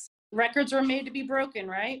success. Records were made to be broken,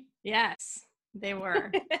 right? Yes, they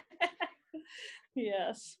were.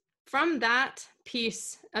 Yes. From that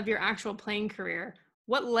piece of your actual playing career,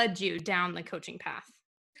 what led you down the coaching path?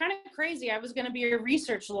 Kind of crazy. I was going to be a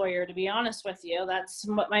research lawyer, to be honest with you. That's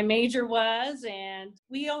what my major was. And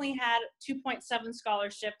we only had 2.7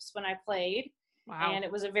 scholarships when I played. Wow. And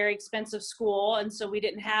it was a very expensive school. And so we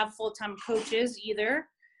didn't have full-time coaches either.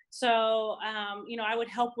 So, I would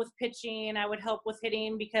help with pitching. I would help with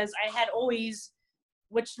hitting because I had always,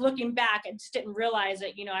 which looking back, I just didn't realize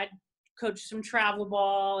it. I'd coached some travel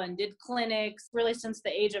ball and did clinics really since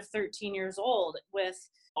the age of 13 years old with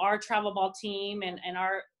our travel ball team and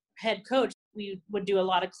our head coach. We would do a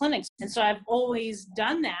lot of clinics. And so I've always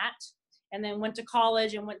done that, and then went to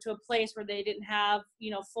college and went to a place where they didn't have,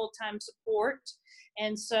 full-time support.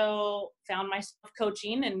 And so found myself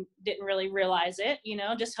coaching and didn't really realize it,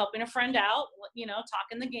 just helping a friend out,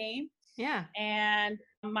 talking the game. Yeah. And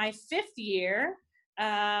my 5th year,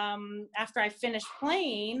 after I finished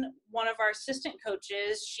playing, one of our assistant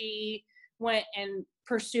coaches, she went and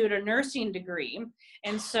pursued a nursing degree.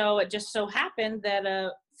 And so it just so happened that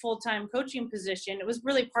a full-time coaching position, it was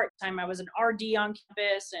really part-time. I was an RD on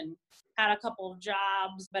campus and had a couple of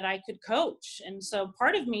jobs, but I could coach. And so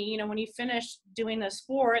part of me, when you finish doing a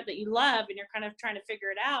sport that you love and you're kind of trying to figure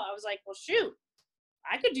it out, I was like, well, shoot,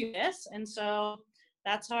 I could do this. And so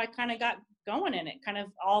that's how I kind of got going in it. Kind of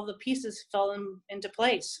all the pieces fell into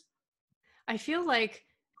place. I feel like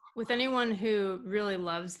with anyone who really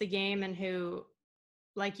loves the game and who,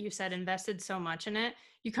 like you said, invested so much in it,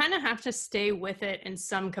 you kind of have to stay with it in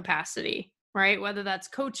some capacity, right? Whether that's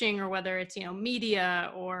coaching or whether it's,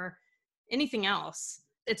 media or anything else.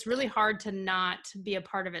 It's really hard to not be a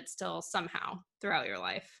part of it still somehow throughout your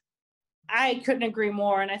life. I couldn't agree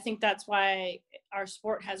more. And I think that's why our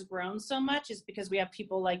sport has grown so much, is because we have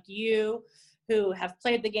people like you who have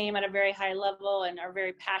played the game at a very high level and are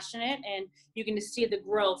very passionate, and you can just see the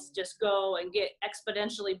growth just go and get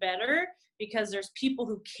exponentially better because there's people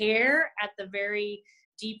who care at the very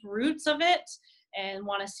deep roots of it and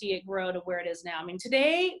want to see it grow to where it is now. I mean,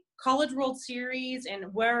 today, College World Series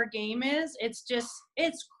and where our game is,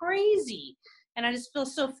 it's crazy. And I just feel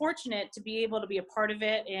so fortunate to be able to be a part of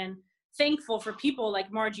it, and thankful for people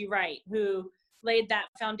like Margie Wright, who laid that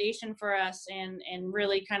foundation for us and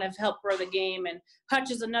really kind of helped grow the game. And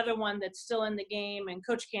Hutch is another one that's still in the game, and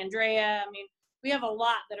Coach Candrea. I mean, we have a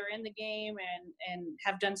lot that are in the game and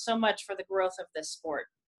have done so much for the growth of this sport.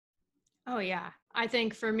 Oh, yeah. I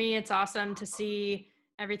think for me, it's awesome to see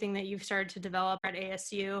everything that you've started to develop at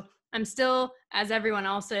ASU. I'm still, as everyone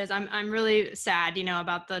else is, I'm really sad,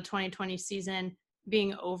 about the 2020 season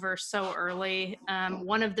being over so early.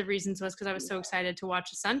 One of the reasons was because I was so excited to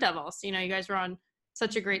watch the Sun Devils. You guys were on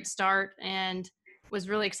such a great start, and was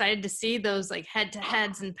really excited to see those like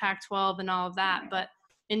head-to-heads in Pac-12 and all of that. But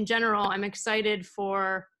in general, I'm excited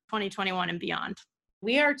for 2021 and beyond.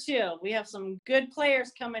 We are too. We have some good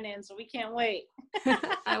players coming in, so we can't wait.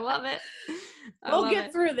 I love it. We'll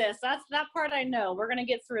get through this. That's that part I know. We're going to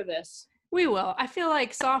get through this. We will. I feel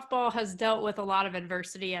like softball has dealt with a lot of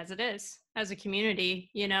adversity as it is, as a community,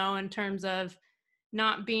 in terms of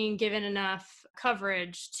not being given enough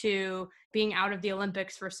coverage, to being out of the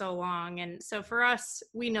Olympics for so long. And so for us,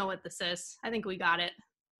 we know what this is. I think we got it.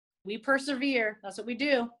 We persevere. That's what we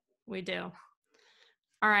do. We do.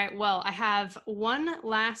 All right. Well, I have one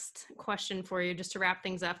last question for you just to wrap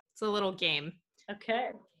things up. It's a little game.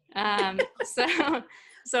 Okay.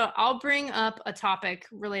 So I'll bring up a topic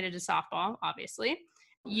related to softball, obviously.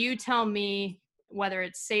 You tell me whether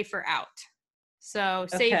it's safe or out. So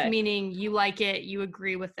safe meaning you like it, you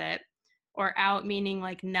agree with it, or out meaning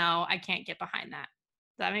like, no, I can't get behind that.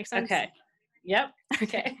 Does that make sense? Okay. Yep.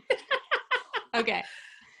 Okay. Okay.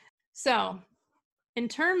 So in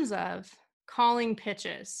terms of calling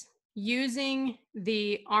pitches, using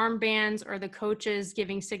the armbands or the coaches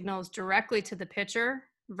giving signals directly to the pitcher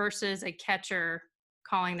versus a catcher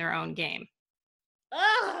calling their own game.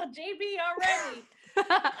 Oh, JB already.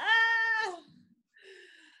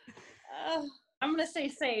 I'm going to say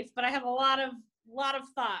safe, but I have a lot of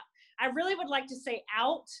thought. I really would like to say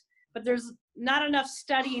out, but there's not enough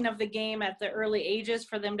studying of the game at the early ages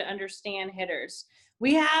for them to understand hitters.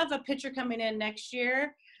 We have a pitcher coming in next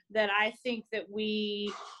year that I think that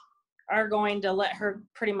we are going to let her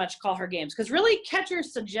pretty much call her games, because really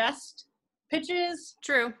catchers suggest pitches.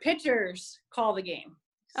 True. Pitchers call the game.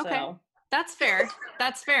 Okay. So. That's fair.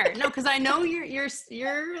 That's fair. No, because I know you're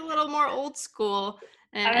a little more old school,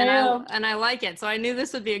 and I like it. So I knew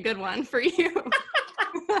this would be a good one for you.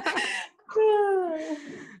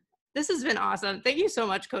 This has been awesome. Thank you so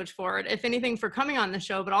much, Coach Ford, if anything, for coming on the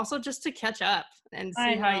show, but also just to catch up and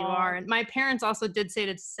see how you are. And my parents also did say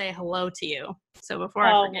to say hello to you. So before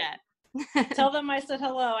I forget. Tell them I said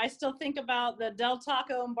hello. I still think about the Del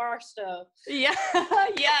Taco and Barstow. Yeah.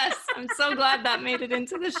 Yes. I'm so glad that made it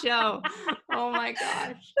into the show. Oh my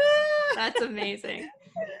gosh. That's amazing.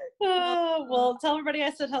 Well, tell everybody I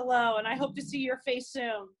said hello, and I hope to see your face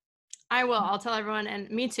soon. I will. I'll tell everyone, and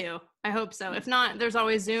me too. I hope so. If not, there's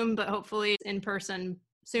always Zoom, but hopefully in person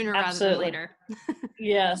sooner rather than later.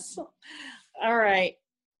 Yes. All right.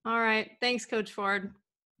 All right. Thanks, Coach Ford.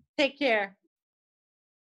 Take care.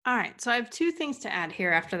 All right. So I have two things to add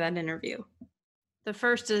here after that interview. The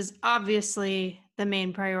first is obviously the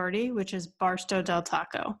main priority, which is Barstow Del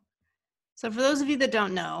Taco. So for those of you that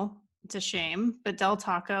don't know, it's a shame, but Del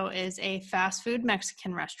Taco is a fast food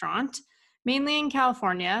Mexican restaurant, mainly in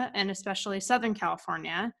California and especially Southern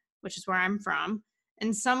California, which is where I'm from.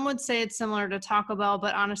 And some would say it's similar to Taco Bell,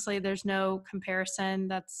 but honestly, there's no comparison.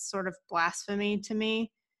 That's sort of blasphemy to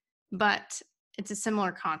me, but it's a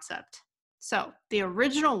similar concept. So the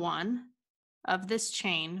original one of this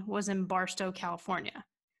chain was in Barstow, California.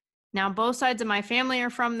 Now, both sides of my family are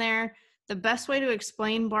from there. The best way to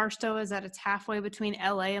explain Barstow is that it's halfway between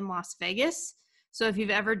LA and Las Vegas. So if you've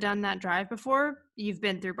ever done that drive before, you've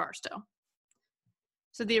been through Barstow.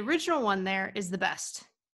 So the original one there is the best.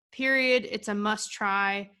 Period. It's a must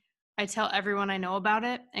try. I tell everyone I know about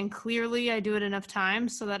it, and clearly I do it enough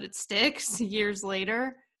times so that it sticks years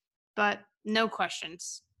later. But no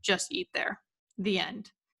questions. Just eat there. The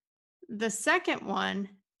end. The second one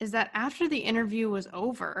is that after the interview was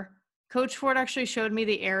over, Coach Ford actually showed me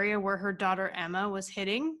the area where her daughter Emma was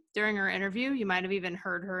hitting during her interview. You might have even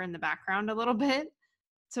heard her in the background a little bit.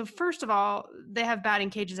 So first of all, they have batting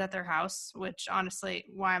cages at their house, which honestly,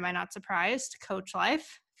 why am I not surprised? Coach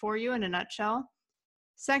life for you in a nutshell.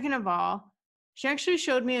 Second of all, she actually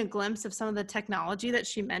showed me a glimpse of some of the technology that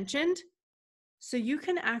she mentioned. So you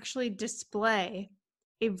can actually display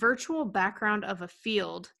a virtual background of a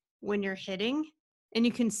field when you're hitting, and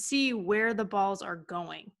you can see where the balls are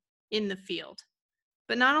going in the field.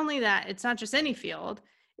 But not only that, it's not just any field.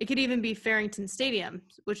 It could even be Farrington Stadium,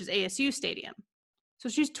 which is ASU Stadium. So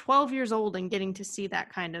she's 12 years old and getting to see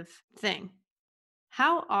that kind of thing.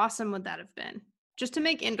 How awesome would that have been? Just to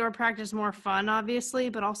make indoor practice more fun, obviously,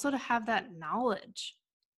 but also to have that knowledge.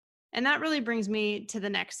 And that really brings me to the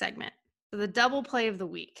next segment, the double play of the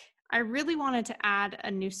week. I really wanted to add a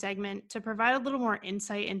new segment to provide a little more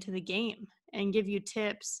insight into the game and give you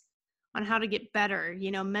tips on how to get better,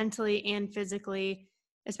 mentally and physically,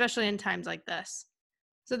 especially in times like this.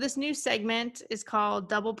 So this new segment is called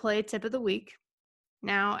Double Play Tip of the Week.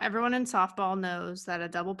 Now, everyone in softball knows that a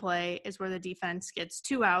double play is where the defense gets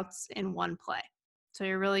 2 outs in one play. So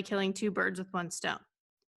you're really killing 2 birds with 1 stone.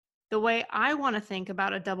 The way I want to think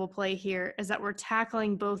about a double play here is that we're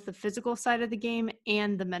tackling both the physical side of the game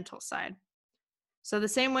and the mental side. So the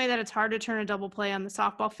same way that it's hard to turn a double play on the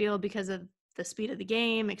softball field because of the speed of the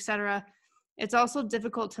game, etc., it's also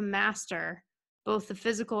difficult to master both the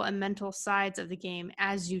physical and mental sides of the game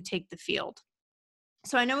as you take the field.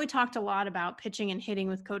 So I know we talked a lot about pitching and hitting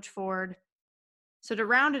with Coach Ford. So to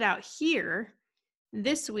round it out here,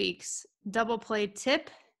 this week's double play tip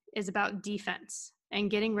is about defense and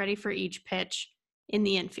getting ready for each pitch in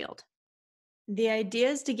the infield. The idea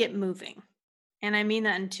is to get moving, and I mean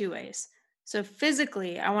that in 2 ways. So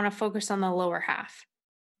physically, I want to focus on the lower half.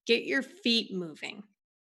 Get your feet moving.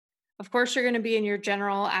 Of course, you're going to be in your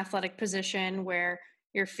general athletic position where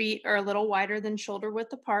your feet are a little wider than shoulder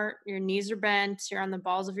width apart, your knees are bent, you're on the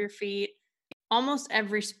balls of your feet. Almost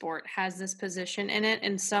every sport has this position in it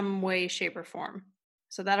in some way, shape, or form.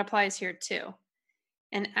 So that applies here too.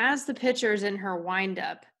 And as the pitcher is in her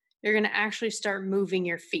windup, you're going to actually start moving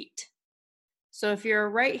your feet. So if you're a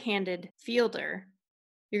right-handed fielder,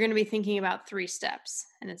 you're going to be thinking about 3 steps,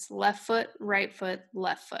 and it's left foot,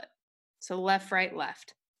 left foot. So left, right,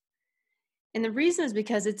 left. And the reason is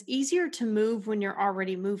because it's easier to move when you're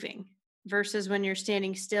already moving versus when you're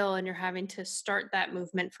standing still and you're having to start that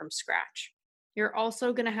movement from scratch. You're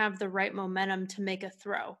also going to have the right momentum to make a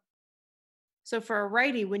throw. So for a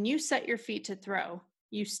righty, when you set your feet to throw,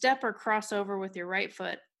 you step or cross over with your right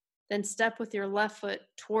foot, then step with your left foot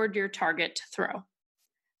toward your target to throw.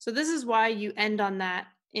 So this is why you end on that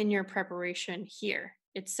in your preparation here.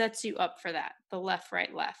 It sets you up for that, the left,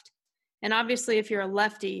 right, left. And obviously, if you're a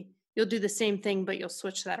lefty, you'll do the same thing, but you'll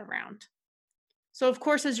switch that around. So of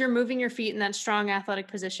course, as you're moving your feet in that strong athletic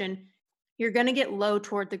position, you're going to get low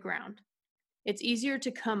toward the ground. It's easier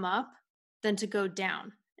to come up than to go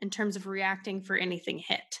down in terms of reacting for anything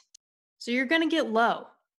hit. So you're going to get low.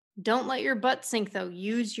 Don't let your butt sink though.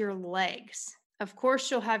 Use your legs. Of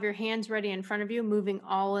course, you'll have your hands ready in front of you, moving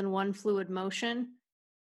all in one fluid motion.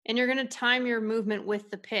 And you're going to time your movement with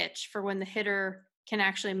the pitch for when the hitter can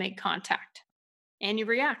actually make contact. And you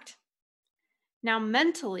react. Now,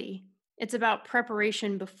 mentally, it's about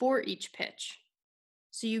preparation before each pitch.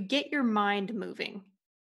 So you get your mind moving.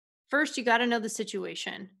 First, you got to know the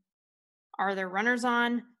situation. Are there runners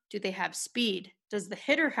on? Do they have speed? Does the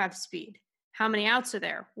hitter have speed? How many outs are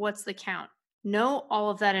there? What's the count? Know all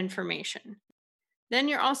of that information. Then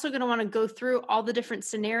you're also going to want to go through all the different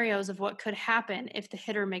scenarios of what could happen if the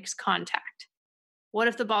hitter makes contact. What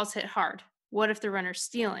if the ball's hit hard? What if the runner's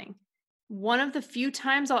stealing? One of the few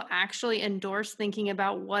times I'll actually endorse thinking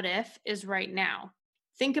about what if is right now.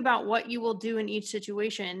 Think about what you will do in each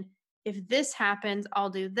situation. If this happens, I'll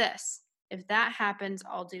do this. If that happens,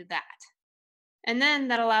 I'll do that. And then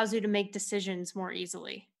that allows you to make decisions more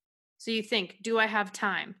easily. So you think, do I have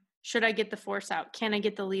time? Should I get the force out? Can I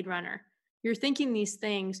get the lead runner? You're thinking these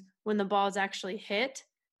things when the ball is actually hit,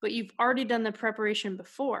 but you've already done the preparation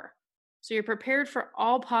before. So you're prepared for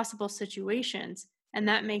all possible situations, and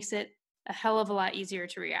that makes it a hell of a lot easier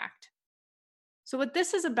to react. So what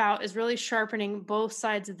this is about is really sharpening both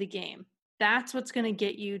sides of the game. That's what's going to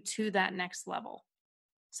get you to that next level.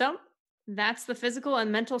 So that's the physical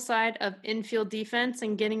and mental side of infield defense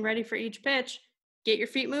and getting ready for each pitch. Get your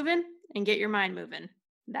feet moving and get your mind moving.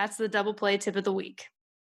 That's the double play tip of the week.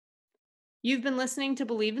 You've been listening to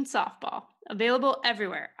Believe in Softball, available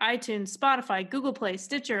everywhere: iTunes, Spotify, Google Play,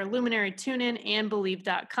 Stitcher, Luminary, TuneIn, and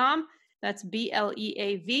Believe.com. That's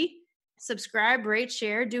BLEAV. Subscribe, rate,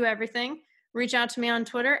 share, do everything. Reach out to me on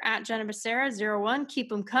Twitter at JennaBecerra01. Keep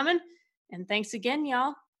them coming. And thanks again,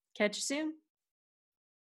 y'all. Catch you soon.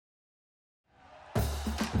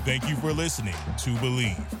 Thank you for listening to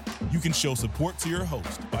Believe. You can show support to your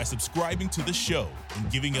host by subscribing to the show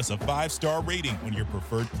and giving us a 5-star rating on your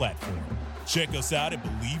preferred platform. Check us out at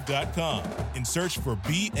Believe.com and search for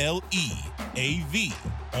BLEAV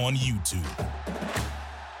on YouTube.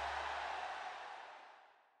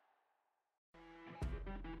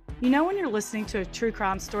 You know when you're listening to a true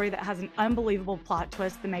crime story that has an unbelievable plot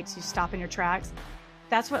twist that makes you stop in your tracks?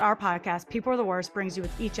 That's what our podcast, People Are the Worst, brings you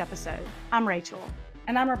with each episode. I'm Rachel.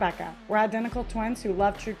 And I'm Rebecca. We're identical twins who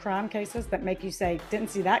love true crime cases that make you say, didn't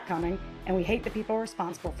see that coming, and we hate the people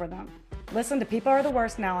responsible for them. Listen to People Are the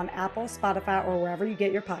Worst now on Apple, Spotify, or wherever you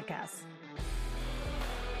get your podcasts.